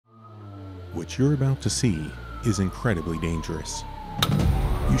What you're about to see is incredibly dangerous.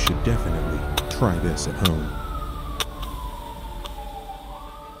 You should definitely try this at home.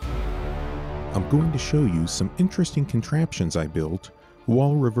 I'm going to show you some interesting contraptions I built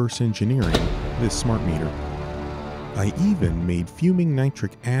while reverse engineering this smart meter. I even made fuming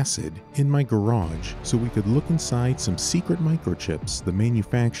nitric acid in my garage so we could look inside some secret microchips the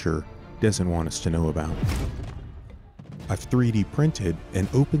manufacturer doesn't want us to know about. I've 3D printed an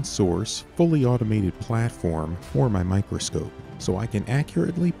open source, fully automated platform for my microscope so I can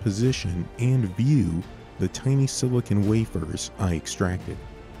accurately position and view the tiny silicon wafers I extracted.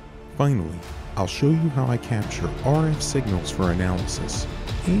 Finally, I'll show you how I capture RF signals for analysis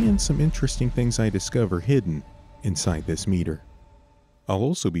and some interesting things I discover hidden inside this meter. I'll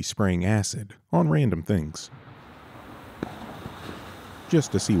also be spraying acid on random things,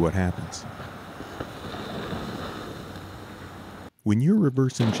 just to see what happens. When you're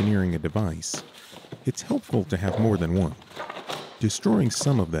reverse engineering a device, it's helpful to have more than one. Destroying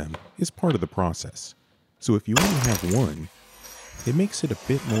some of them is part of the process, so if you only have one, it makes it a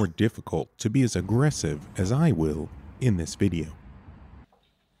bit more difficult to be as aggressive as I will in this video.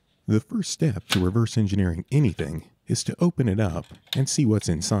 The first step to reverse engineering anything is to open it up and see what's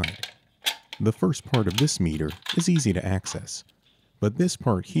inside. The first part of this meter is easy to access, but this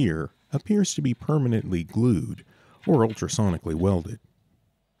part here appears to be permanently glued or ultrasonically welded.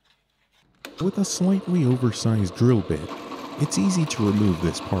 With a slightly oversized drill bit, it's easy to remove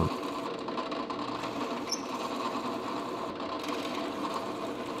this part.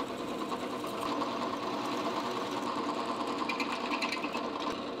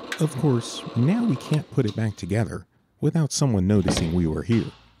 Of course, now we can't put it back together without someone noticing we were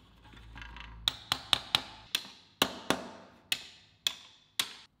here.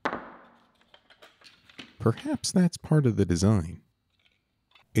 Perhaps that's part of the design.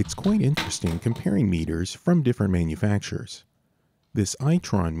 It's quite interesting comparing meters from different manufacturers. This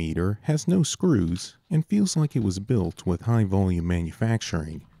Itron meter has no screws and feels like it was built with high volume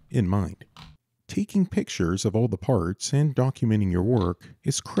manufacturing in mind. Taking pictures of all the parts and documenting your work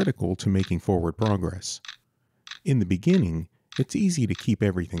is critical to making forward progress. In the beginning, it's easy to keep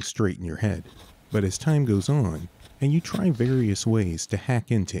everything straight in your head, but as time goes on and you try various ways to hack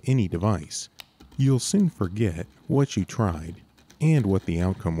into any device, you'll soon forget what you tried and what the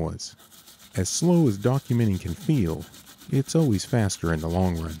outcome was. As slow as documenting can feel, it's always faster in the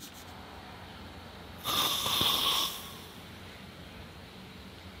long run.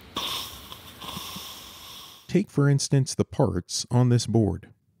 Take for instance the parts on this board.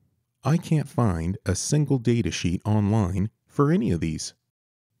 I can't find a single datasheet online for any of these.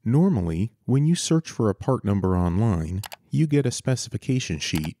 Normally, when you search for a part number online, you get a specification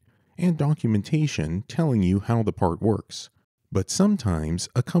sheet and documentation telling you how the part works. But sometimes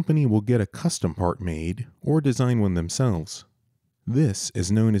a company will get a custom part made or design one themselves. This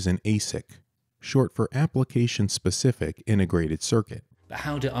is known as an ASIC, short for Application Specific Integrated Circuit. But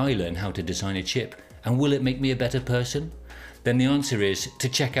how do I learn how to design a chip, and will it make me a better person? Then the answer is to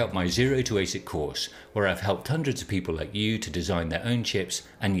check out my Zero to ASIC course, where I've helped hundreds of people like you to design their own chips,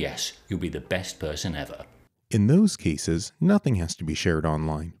 and yes, you'll be the best person ever. In those cases, nothing has to be shared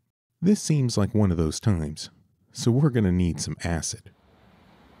online. This seems like one of those times, so we're going to need some acid.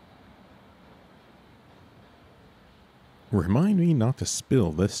 Remind me not to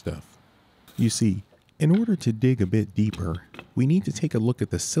spill this stuff. You see, in order to dig a bit deeper, we need to take a look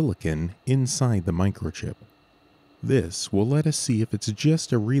at the silicon inside the microchip. This will let us see if it's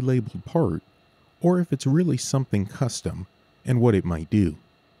just a relabeled part or if it's really something custom and what it might do.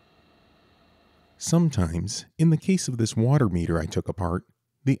 Sometimes, in the case of this water meter I took apart,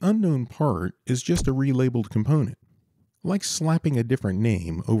 the unknown part is just a relabeled component, like slapping a different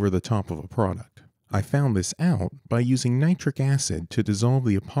name over the top of a product. I found this out by using nitric acid to dissolve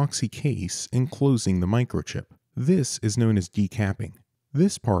the epoxy case enclosing the microchip. This is known as decapping.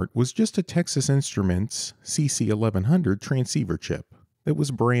 This part was just a Texas Instruments CC1100 transceiver chip that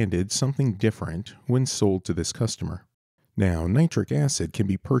was branded something different when sold to this customer. Now, nitric acid can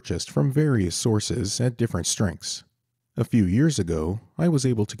be purchased from various sources at different strengths. A few years ago, I was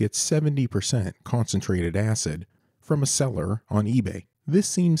able to get 70% concentrated acid from a seller on eBay. This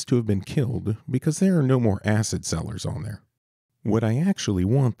seems to have been killed because there are no more acid sellers on there. What I actually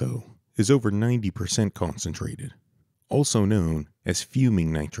want, though, is over 90% concentrated, also known as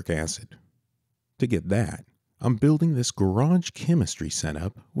fuming nitric acid. To get that, I'm building this garage chemistry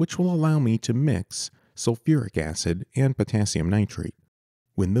setup which will allow me to mix sulfuric acid and potassium nitrate.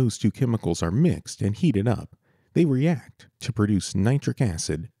 When those two chemicals are mixed and heated up, they react to produce nitric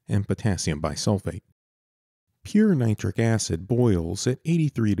acid and potassium bisulfate. Pure nitric acid boils at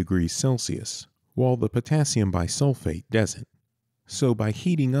 83 degrees Celsius, while the potassium bisulfate doesn't. So by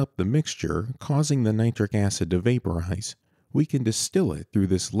heating up the mixture, causing the nitric acid to vaporize, we can distill it through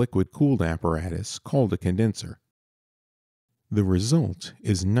this liquid-cooled apparatus called a condenser. The result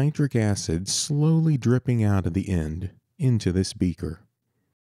is nitric acid slowly dripping out of the end into this beaker.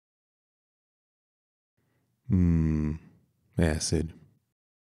 Acid.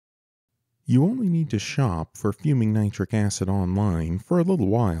 You only need to shop for fuming nitric acid online for a little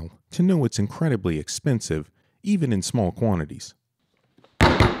while to know it's incredibly expensive, even in small quantities.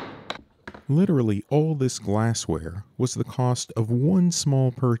 Literally all this glassware was the cost of one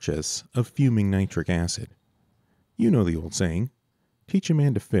small purchase of fuming nitric acid. You know the old saying, teach a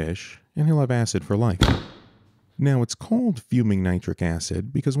man to fish and he'll have acid for life. Now it's called fuming nitric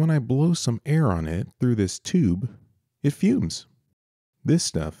acid because when I blow some air on it through this tube, it fumes. This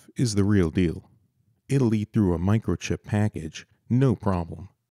stuff is the real deal. It'll eat through a microchip package, no problem.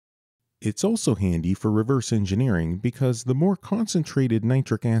 It's also handy for reverse engineering because the more concentrated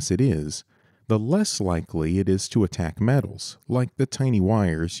nitric acid is, the less likely it is to attack metals, like the tiny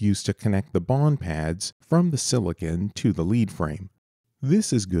wires used to connect the bond pads from the silicon to the lead frame.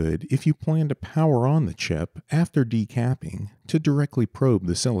 This is good if you plan to power on the chip after decapping to directly probe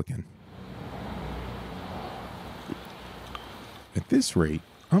the silicon. At this rate,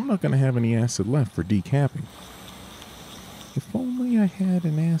 I'm not going to have any acid left for decapping. If only I had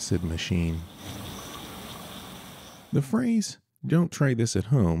an acid machine. The phrase, "don't try this at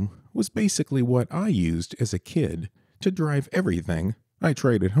home," was basically what I used as a kid to drive everything I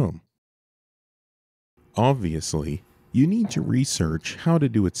tried at home. Obviously, you need to research how to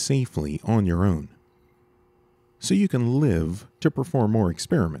do it safely on your own, so you can live to perform more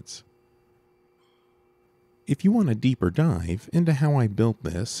experiments. If you want a deeper dive into how I built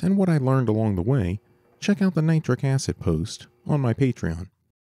this and what I learned along the way, check out the nitric acid post on my Patreon.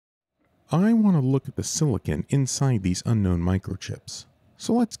 I want to look at the silicon inside these unknown microchips,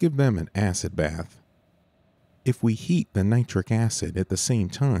 so let's give them an acid bath. If we heat the nitric acid at the same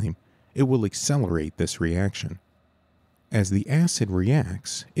time, it will accelerate this reaction. As the acid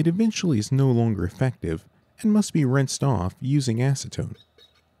reacts, it eventually is no longer effective and must be rinsed off using acetone.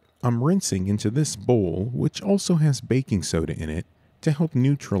 I'm rinsing into this bowl, which also has baking soda in it, to help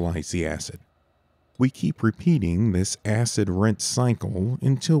neutralize the acid. We keep repeating this acid rinse cycle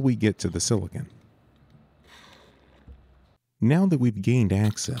until we get to the silicon. Now that we've gained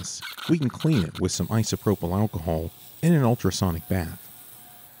access, we can clean it with some isopropyl alcohol in an ultrasonic bath.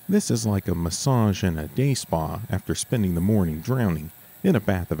 This is like a massage and a day spa after spending the morning drowning in a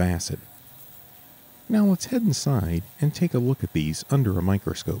bath of acid. Now let's head inside and take a look at these under a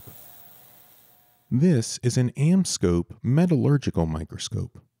microscope. This is an Amscope metallurgical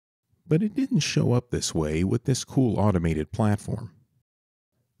microscope, but it didn't show up this way with this cool automated platform.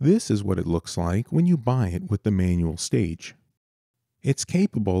 This is what it looks like when you buy it with the manual stage. It's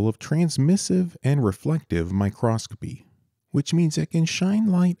capable of transmissive and reflective microscopy, which means it can shine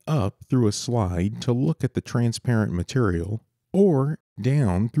light up through a slide to look at the transparent material or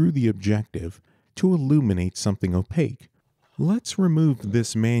down through the objective to illuminate something opaque. Let's remove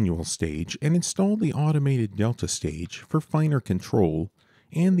this manual stage and install the automated delta stage for finer control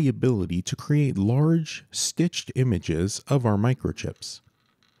and the ability to create large, stitched images of our microchips.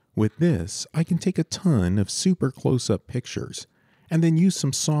 With this, I can take a ton of super close-up pictures and then use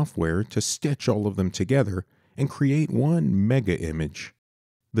some software to stitch all of them together and create one mega image.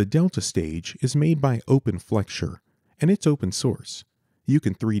 The delta stage is made by OpenFlexure, and it's open source. You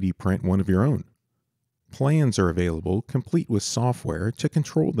can 3D print one of your own. Plans are available complete with software to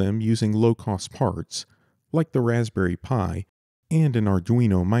control them using low-cost parts, like the Raspberry Pi and an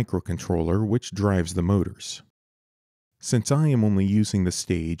Arduino microcontroller which drives the motors. Since I am only using the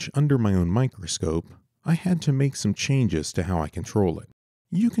stage under my own microscope, I had to make some changes to how I control it.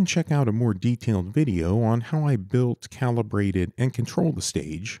 You can check out a more detailed video on how I built, calibrated, and control the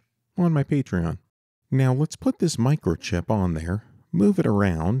stage on my Patreon. Now let's put this microchip on there, move it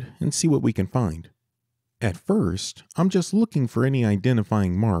around, and see what we can find. At first, I'm just looking for any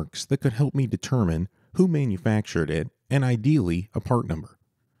identifying marks that could help me determine who manufactured it and ideally a part number.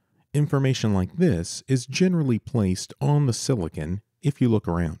 Information like this is generally placed on the silicon if you look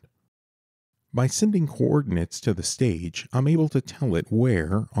around. By sending coordinates to the stage, I'm able to tell it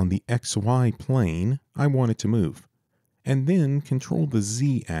where on the XY plane I want it to move, and then control the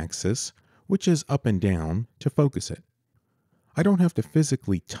Z axis, which is up and down, to focus it. I don't have to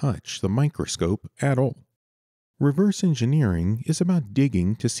physically touch the microscope at all. Reverse engineering is about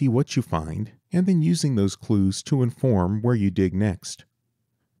digging to see what you find and then using those clues to inform where you dig next.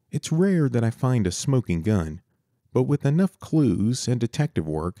 It's rare that I find a smoking gun, but with enough clues and detective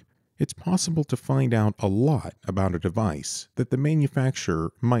work, it's possible to find out a lot about a device that the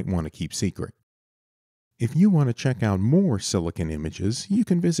manufacturer might want to keep secret. If you want to check out more silicon images, you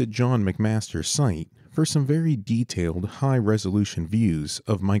can visit John McMaster's site for some very detailed, high-resolution views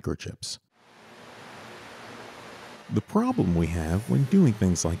of microchips. The problem we have when doing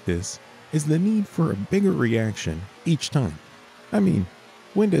things like this is the need for a bigger reaction each time. I mean,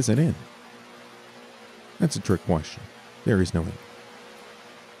 when does it end? That's a trick question. There is no end.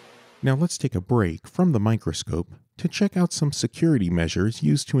 Now let's take a break from the microscope to check out some security measures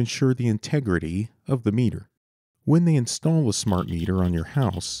used to ensure the integrity of the meter. When they install a smart meter on your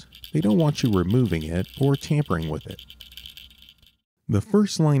house, they don't want you removing it or tampering with it. The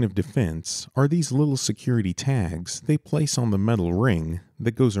first line of defense are these little security tags they place on the metal ring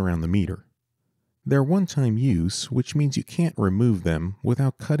that goes around the meter. They're one-time use, which means you can't remove them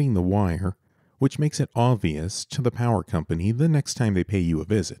without cutting the wire, which makes it obvious to the power company the next time they pay you a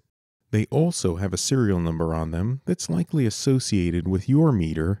visit. They also have a serial number on them that's likely associated with your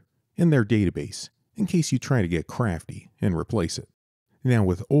meter in their database, in case you try to get crafty and replace it. Now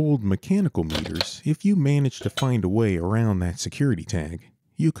with old mechanical meters, if you manage to find a way around that security tag,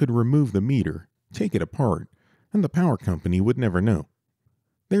 you could remove the meter, take it apart, and the power company would never know.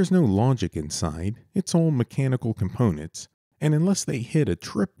 There's no logic inside, it's all mechanical components, and unless they hit a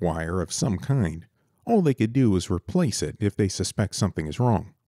tripwire of some kind, all they could do is replace it if they suspect something is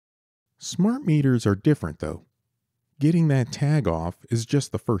wrong. Smart meters are different though. Getting that tag off is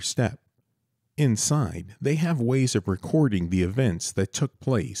just the first step. Inside, they have ways of recording the events that took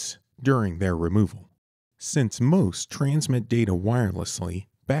place during their removal. Since most transmit data wirelessly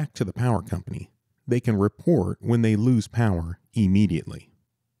back to the power company, they can report when they lose power immediately.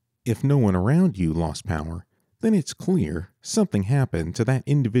 If no one around you lost power, then it's clear something happened to that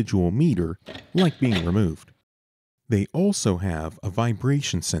individual meter, like being removed. They also have a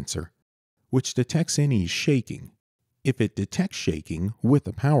vibration sensor, which detects any shaking. If it detects shaking with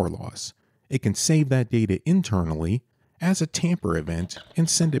a power loss, it can save that data internally as a tamper event and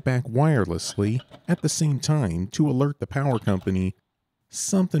send it back wirelessly at the same time to alert the power company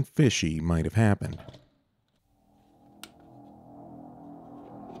something fishy might have happened.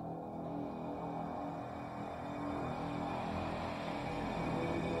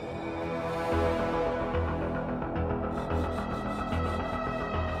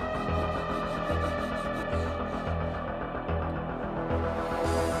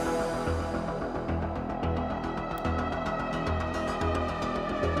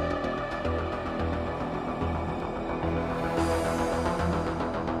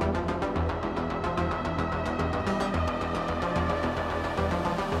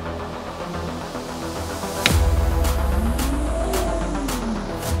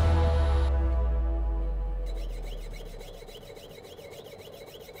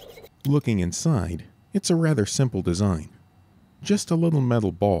 Looking inside, it's a rather simple design. Just a little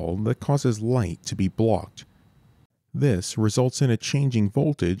metal ball that causes light to be blocked. This results in a changing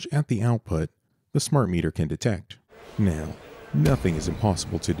voltage at the output the smart meter can detect. Now, nothing is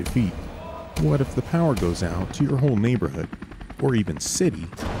impossible to defeat. What if the power goes out to your whole neighborhood, or even city,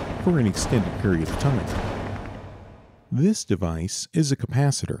 for an extended period of time? This device is a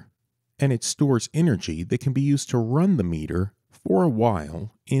capacitor, and it stores energy that can be used to run the meter for a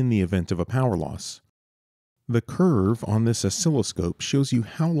while in the event of a power loss. The curve on this oscilloscope shows you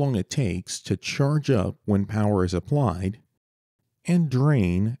how long it takes to charge up when power is applied and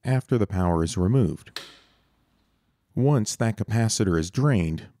drain after the power is removed. Once that capacitor is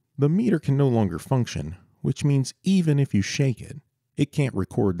drained, the meter can no longer function, which means even if you shake it, it can't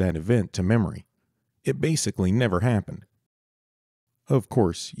record that event to memory. It basically never happened. Of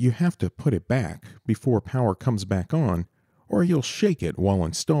course, you have to put it back before power comes back on, or you'll shake it while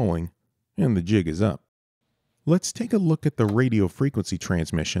installing, and the jig is up. Let's take a look at the radio frequency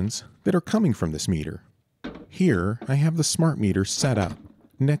transmissions that are coming from this meter. Here, I have the smart meter set up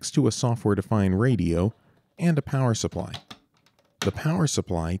next to a software-defined radio and a power supply. The power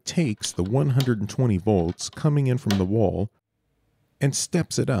supply takes the 120 volts coming in from the wall and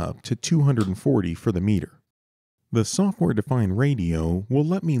steps it up to 240 for the meter. The software-defined radio will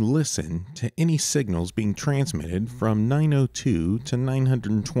let me listen to any signals being transmitted from 902 to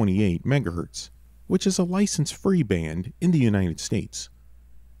 928 MHz, which is a license-free band in the United States.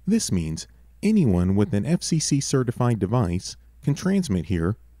 This means anyone with an FCC-certified device can transmit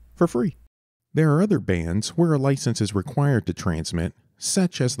here for free. There are other bands where a license is required to transmit,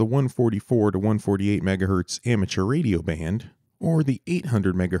 such as the 144 to 148 MHz amateur radio band or the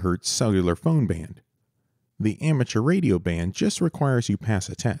 800 MHz cellular phone band. The amateur radio band just requires you pass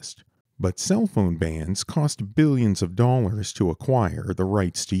a test, But cell phone bands cost billions of dollars to acquire the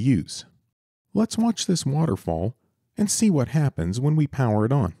rights to use. Let's watch this waterfall and see what happens when we power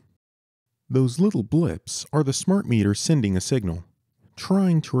it on. Those little blips are the smart meter sending a signal,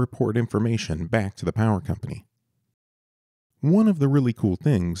 trying to report information back to the power company. One of the really cool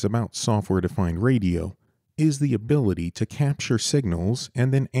things about software-defined radio is the ability to capture signals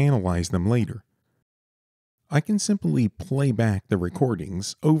and then analyze them later. I can simply play back the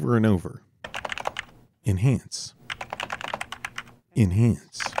recordings over and over. Enhance.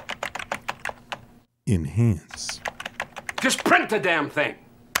 Enhance. Enhance. Just print the damn thing!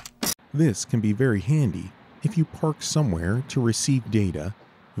 This can be very handy if you park somewhere to receive data,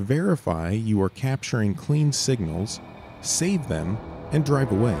 verify you are capturing clean signals, save them, and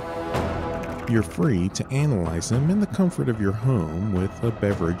drive away. You're free to analyze them in the comfort of your home with a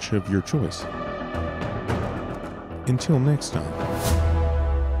beverage of your choice. Until next time,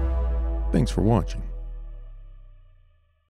 thanks for watching.